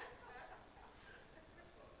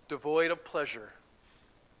devoid of pleasure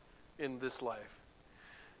in this life.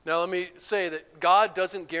 Now, let me say that God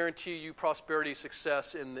doesn't guarantee you prosperity,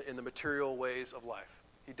 success in the material ways of life.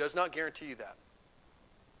 He does not guarantee you that.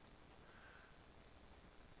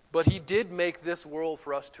 But He did make this world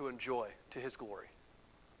for us to enjoy to His glory.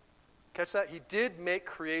 Catch that? He did make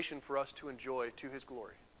creation for us to enjoy to His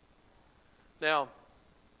glory. Now,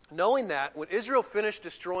 knowing that, when Israel finished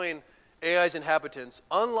destroying Ai's inhabitants,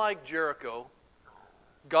 unlike Jericho,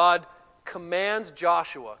 God commands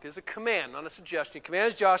Joshua, it's a command, not a suggestion, He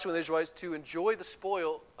commands Joshua and the Israelites to enjoy the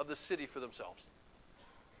spoil of the city for themselves.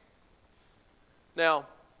 Now,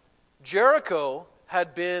 Jericho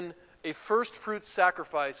had been a first fruit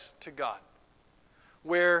sacrifice to God,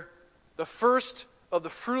 where the first of the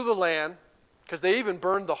fruit of the land, because they even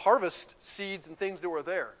burned the harvest seeds and things that were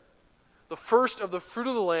there, the first of the fruit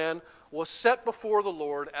of the land was set before the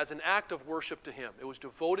Lord as an act of worship to Him. It was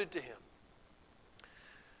devoted to Him.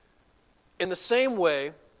 In the same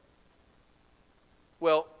way,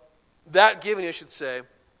 well, that giving, I should say,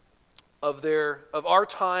 of our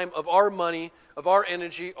time, of our money, of our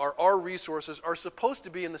energy, our resources are supposed to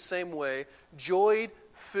be in the same way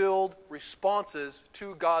joy-filled responses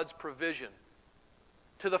to God's provision,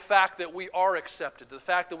 to the fact that we are accepted, to the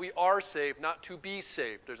fact that we are saved, not to be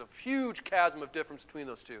saved. There's a huge chasm of difference between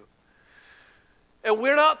those two. And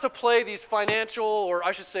we're not to play these financial, or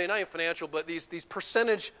I should say not even financial, but these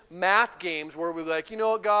percentage math games where we're like, you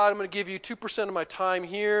know what, God, I'm going to give you 2% of my time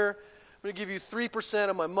here. I'm going to give you 3%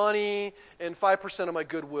 of my money and 5% of my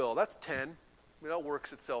goodwill. That's 10. I mean, that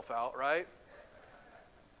works itself out, right?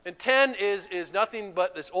 And 10 is nothing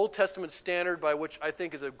but this Old Testament standard by which I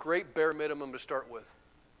think is a great bare minimum to start with.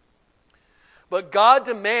 But God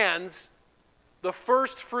demands the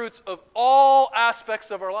first fruits of all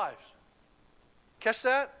aspects of our lives. Catch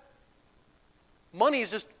that? Money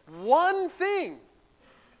is just one thing.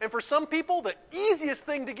 And for some people, the easiest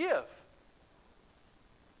thing to give.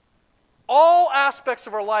 All aspects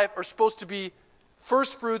of our life are supposed to be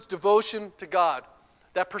first fruits, devotion to God.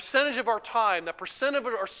 That percentage of our time, that percent of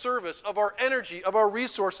our service, of our energy, of our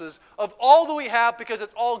resources, of all that we have because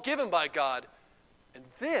it's all given by God. And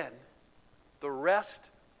then the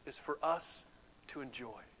rest is for us to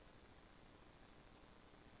enjoy.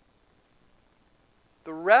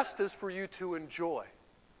 The rest is for you to enjoy.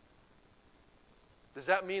 Does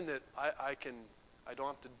that mean that I don't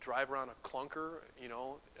have to drive around a clunker,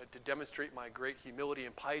 to demonstrate my great humility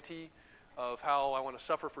and piety of how I want to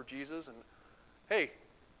suffer for Jesus? And hey,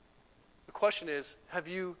 the question is, have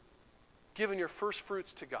you given your first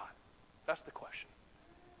fruits to God? That's the question.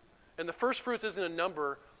 And the first fruits isn't a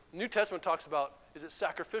number. The New Testament talks about, is it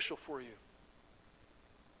sacrificial for you?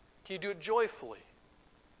 Can you do it joyfully?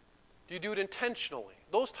 Do you do it intentionally?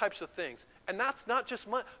 Those types of things. And that's not just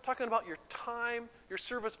money. I'm talking about your time, your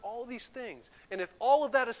service, all these things. And if all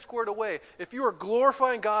of that is squared away, if you are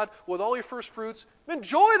glorifying God with all your first fruits,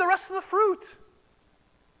 enjoy the rest of the fruit.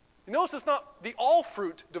 You notice it's not the all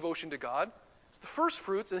fruit devotion to God. It's the first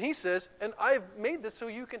fruits. And He says, and I've made this so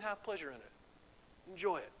you can have pleasure in it.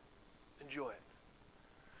 Enjoy it. Enjoy it.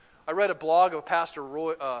 I read a blog of Pastor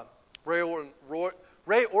Ray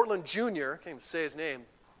Ortlund Jr. I can't even say his name.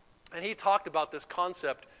 And he talked about this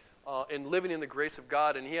concept in living in the grace of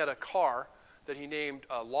God. And he had a car that he named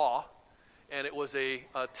Law. And it was a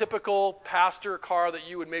typical pastor car that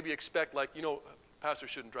you would maybe expect, like, pastors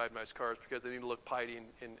shouldn't drive nice cars because they need to look piety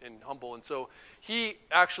and humble. And so he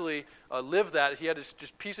actually lived that. He had this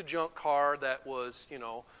just piece of junk car that was,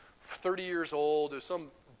 30 years old. It was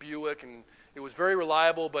some Buick, and it was very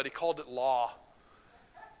reliable, but he called it Law.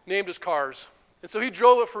 Named his cars. And so he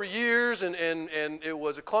drove it for years, and it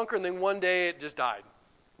was a clunker, and then one day it just died.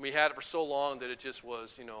 We had it for so long that it just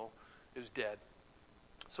was, it was dead.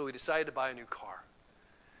 So he decided to buy a new car.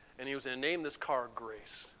 And he was going to name this car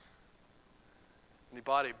Grace. And he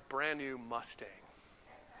bought a brand new Mustang.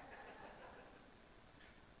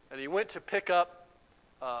 And he went to pick up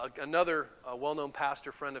another well-known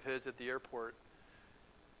pastor friend of his at the airport.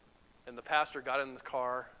 And the pastor got in the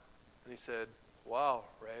car, and he said, "Wow,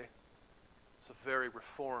 Ray. It's a very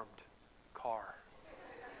reformed car."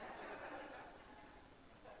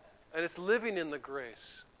 And it's living in the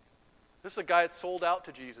grace. This is a guy that's sold out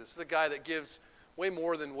to Jesus. This is a guy that gives way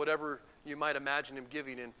more than whatever you might imagine him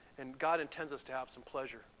giving. And God intends us to have some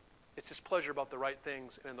pleasure. It's His pleasure about the right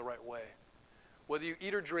things and in the right way. Whether you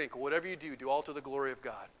eat or drink, or whatever you do all to the glory of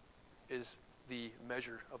God, is the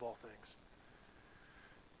measure of all things.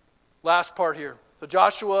 Last part here. So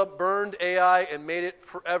Joshua burned Ai and made it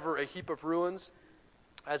forever a heap of ruins,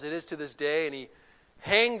 as it is to this day. And he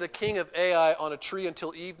hanged the king of Ai on a tree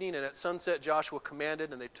until evening. And at sunset Joshua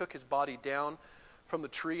commanded, and they took his body down from the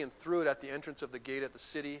tree and threw it at the entrance of the gate at the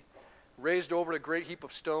city, raised over it a great heap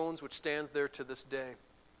of stones, which stands there to this day.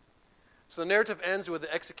 So the narrative ends with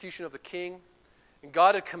the execution of the king. And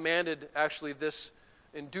God had commanded, actually, this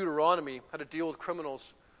in Deuteronomy, how to deal with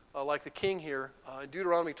criminals like the king here. In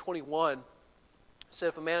Deuteronomy 21, it said,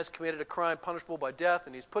 if a man has committed a crime punishable by death,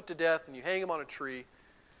 and he's put to death, and you hang him on a tree,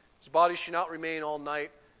 his body shall not remain all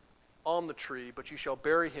night on the tree, but you shall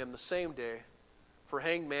bury him the same day, for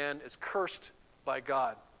hanged man is cursed by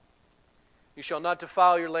God. You shall not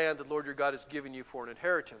defile your land that the Lord your God has given you for an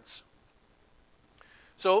inheritance.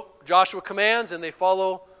 So Joshua commands, and they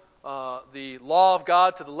follow the law of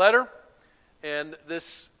God to the letter. And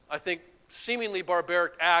this, I think, seemingly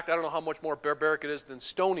barbaric act, I don't know how much more barbaric it is than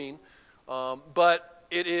stoning, but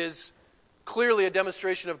it is clearly a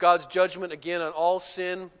demonstration of God's judgment again on all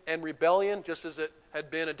sin and rebellion, just as it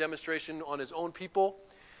had been a demonstration on His own people.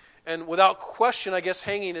 And without question, I guess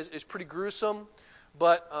hanging is pretty gruesome,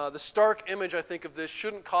 but the stark image, I think, of this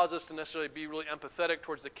shouldn't cause us to necessarily be really empathetic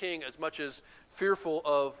towards the king as much as fearful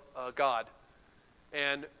of God.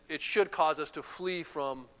 And it should cause us to flee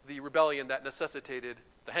from the rebellion that necessitated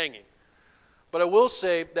the hanging. But I will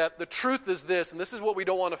say that the truth is this, and this is what we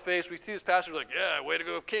don't want to face. We see this pastor like, yeah, way to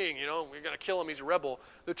go, king, we're going to kill him, he's a rebel.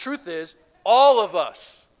 The truth is, all of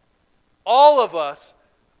us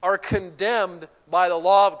are condemned by the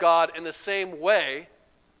law of God in the same way,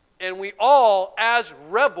 and we all, as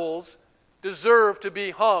rebels, deserve to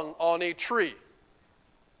be hung on a tree.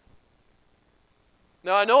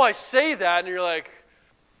 Now, I know I say that, and you're like,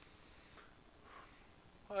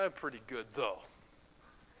 I'm pretty good, though.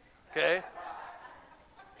 Okay?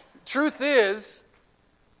 Truth is,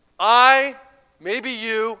 maybe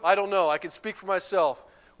you, I don't know, I can speak for myself.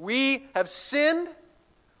 We have sinned.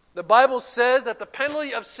 The Bible says that the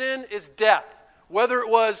penalty of sin is death. Whether it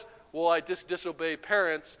was, I disobeyed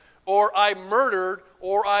parents, or I murdered,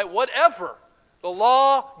 or whatever. The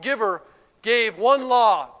lawgiver gave one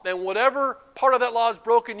law, and whatever part of that law is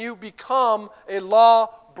broken, you become a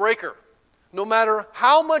lawbreaker. No matter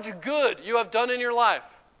how much good you have done in your life,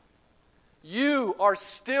 you are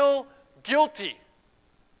still guilty.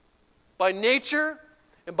 By nature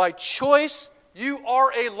and by choice, you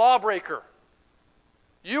are a lawbreaker.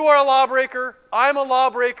 You are a lawbreaker. I'm a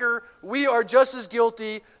lawbreaker. We are just as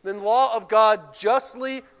guilty. Then the law of God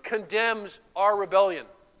justly condemns our rebellion.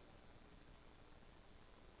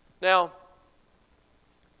 Now,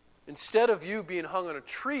 instead of you being hung on a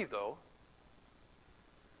tree, though,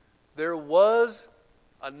 there was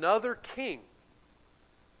another king.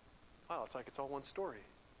 Wow, it's like it's all one story.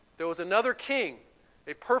 There was another king,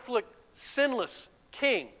 a perfect, sinless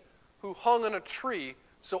king, who hung on a tree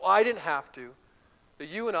so I didn't have to, that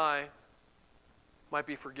you and I might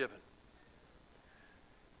be forgiven.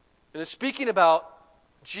 And in speaking about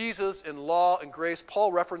Jesus and law and grace,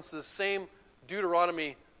 Paul references the same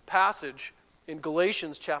Deuteronomy passage in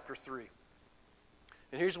Galatians chapter 3.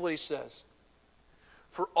 And here's what he says.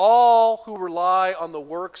 For all who rely on the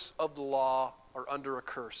works of the law are under a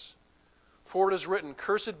curse. For it is written,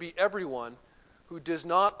 cursed be everyone who does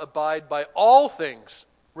not abide by all things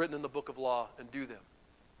written in the book of law and do them.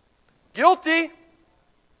 Guilty.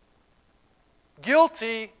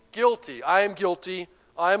 Guilty. Guilty. I am guilty.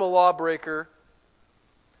 I am a lawbreaker.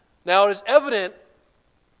 Now it is evident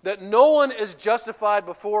that no one is justified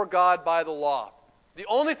before God by the law. The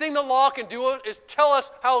only thing the law can do is tell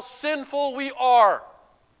us how sinful we are.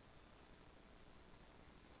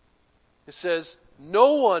 It says,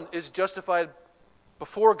 no one is justified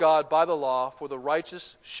before God by the law, for the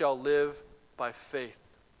righteous shall live by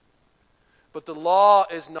faith. But the law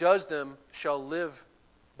is not judge them, shall live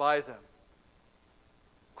by them.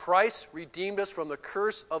 Christ redeemed us from the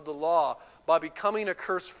curse of the law by becoming a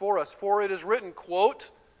curse for us. For it is written,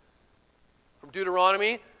 quote, from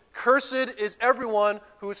Deuteronomy, cursed is everyone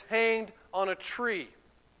who is hanged on a tree,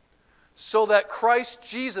 so that Christ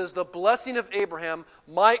Jesus, the blessing of Abraham,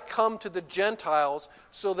 might come to the Gentiles,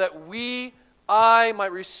 so that I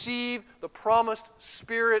might receive the promised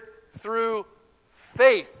Spirit through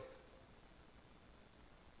faith.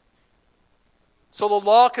 So the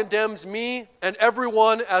law condemns me and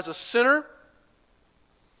everyone as a sinner.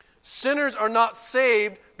 Sinners are not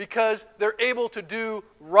saved because they're able to do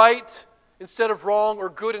right instead of wrong or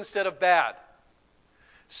good instead of bad.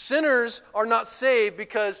 Sinners are not saved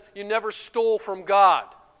because you never stole from God.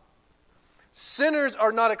 Sinners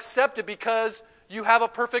are not accepted because you have a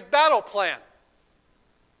perfect battle plan.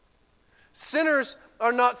 Sinners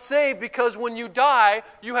are not saved because when you die,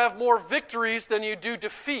 you have more victories than you do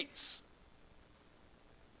defeats.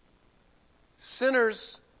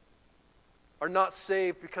 Sinners are not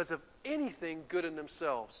saved because of anything good in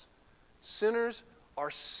themselves. Sinners are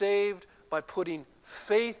saved by putting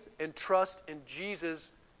faith and trust in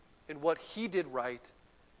Jesus, in what He did right,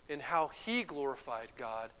 in how He glorified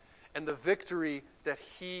God, and the victory that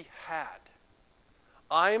He had.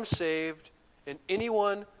 I am saved, and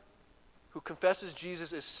anyone who confesses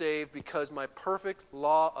Jesus is saved because my perfect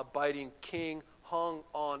law-abiding King hung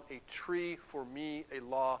on a tree for me, a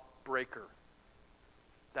lawbreaker.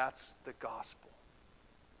 That's the gospel.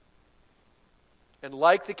 And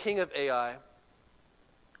like the king of Ai,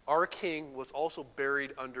 our king was also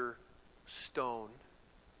buried under stone.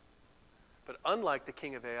 But unlike the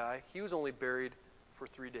king of Ai, he was only buried for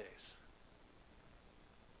 3 days.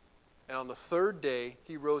 And on the third day,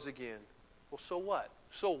 he rose again. Well, so what?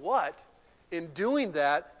 So what? In doing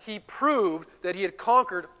that, he proved that he had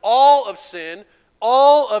conquered all of sin,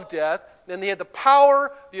 all of death, and he had the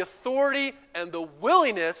power, the authority, and the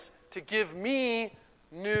willingness to give me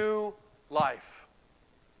new life.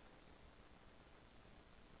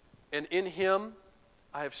 And in Him,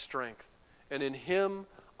 I have strength. And in Him,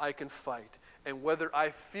 I can fight. And whether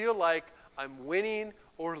I feel like I'm winning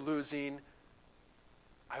or losing,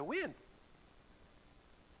 I win.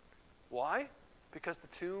 Why? Because the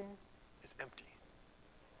tomb is empty.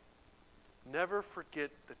 Never forget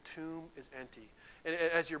the tomb is empty. And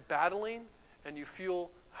as you're battling and you feel,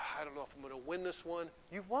 I don't know if I'm going to win this one,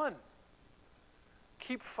 you've won.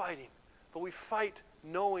 Keep fighting. But we fight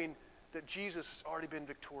knowing that Jesus has already been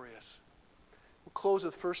victorious. We'll close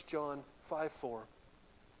with 1 John 5:4.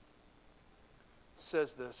 It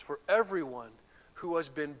says this, "For everyone who has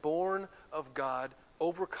been born of God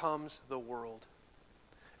overcomes the world.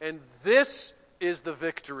 And this is the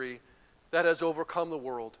victory that has overcome the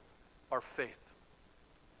world, our faith."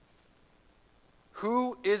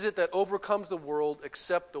 Who is it that overcomes the world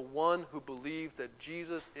except the one who believes that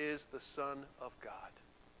Jesus is the Son of God?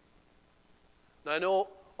 Now I know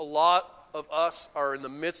a lot of us are in the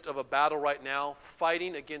midst of a battle right now,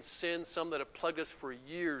 fighting against sin, some that have plagued us for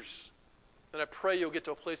years. And I pray you'll get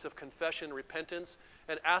to a place of confession and repentance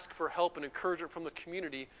and ask for help and encouragement from the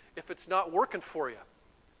community if it's not working for you.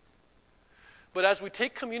 But as we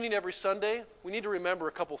take communion every Sunday, we need to remember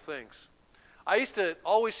a couple things. I used to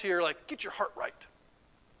always hear, get your heart right.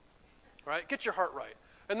 Right? Get your heart right.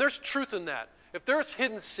 And there's truth in that. If there's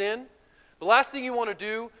hidden sin, the last thing you want to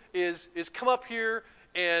do is come up here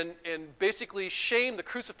and basically shame the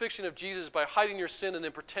crucifixion of Jesus by hiding your sin and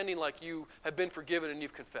then pretending like you have been forgiven and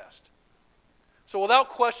you've confessed. So without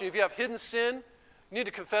question, if you have hidden sin, you need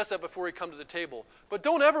to confess that before you come to the table. But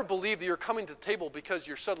don't ever believe that you're coming to the table because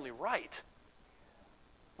you're suddenly right.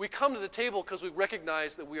 We come to the table because we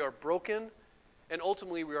recognize that we are broken, and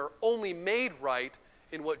ultimately we are only made right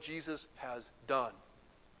in what Jesus has done.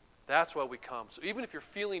 That's why we come. So even if you're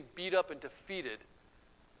feeling beat up and defeated,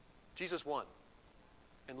 Jesus won.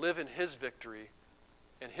 And live in His victory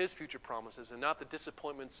and His future promises, and not the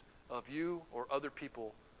disappointments of you or other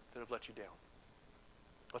people that have let you down.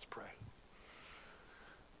 Let's pray.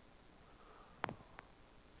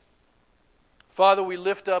 Father, we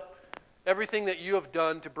lift up everything that You have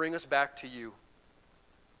done to bring us back to You.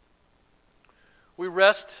 We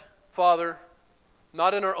rest, Father,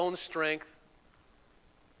 not in our own strength,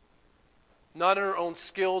 not in our own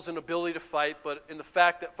skills and ability to fight, but in the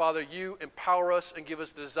fact that, Father, You empower us and give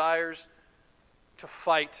us desires to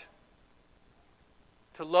fight,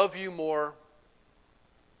 to love You more,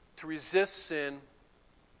 to resist sin,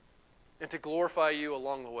 and to glorify You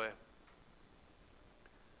along the way.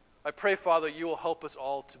 I pray, Father, You will help us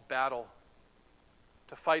all to battle,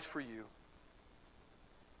 to fight for You,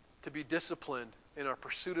 to be disciplined in our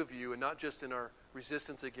pursuit of You and not just in our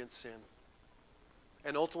resistance against sin.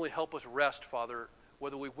 And ultimately help us rest, Father,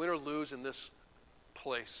 whether we win or lose in this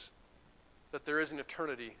place, that there is an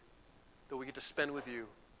eternity that we get to spend with You,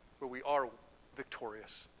 where we are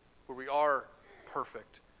victorious, where we are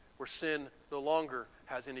perfect, where sin no longer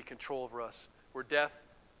has any control over us, where death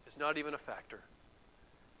is not even a factor.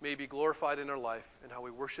 May You be glorified in our life and how we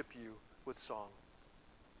worship You with song.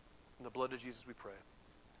 In the blood of Jesus we pray.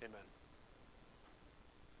 Amen.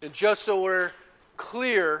 And just so we're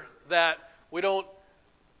clear that we don't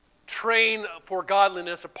train for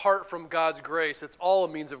godliness apart from God's grace, it's all a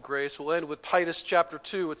means of grace. We'll end with Titus chapter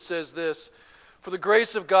 2. It says this, "For the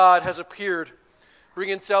grace of God has appeared,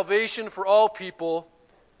 bringing salvation for all people,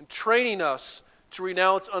 and training us to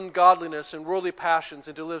renounce ungodliness and worldly passions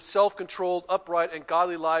and to live self-controlled, upright, and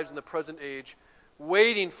godly lives in the present age,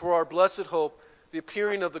 waiting for our blessed hope, the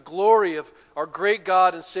appearing of the glory of our great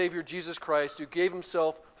God and Savior Jesus Christ, who gave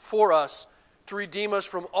himself for us to redeem us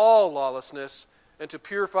from all lawlessness and to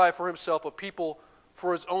purify for himself a people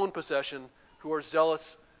for his own possession who are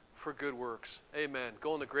zealous for good works. Amen.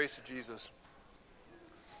 Go in the grace of Jesus.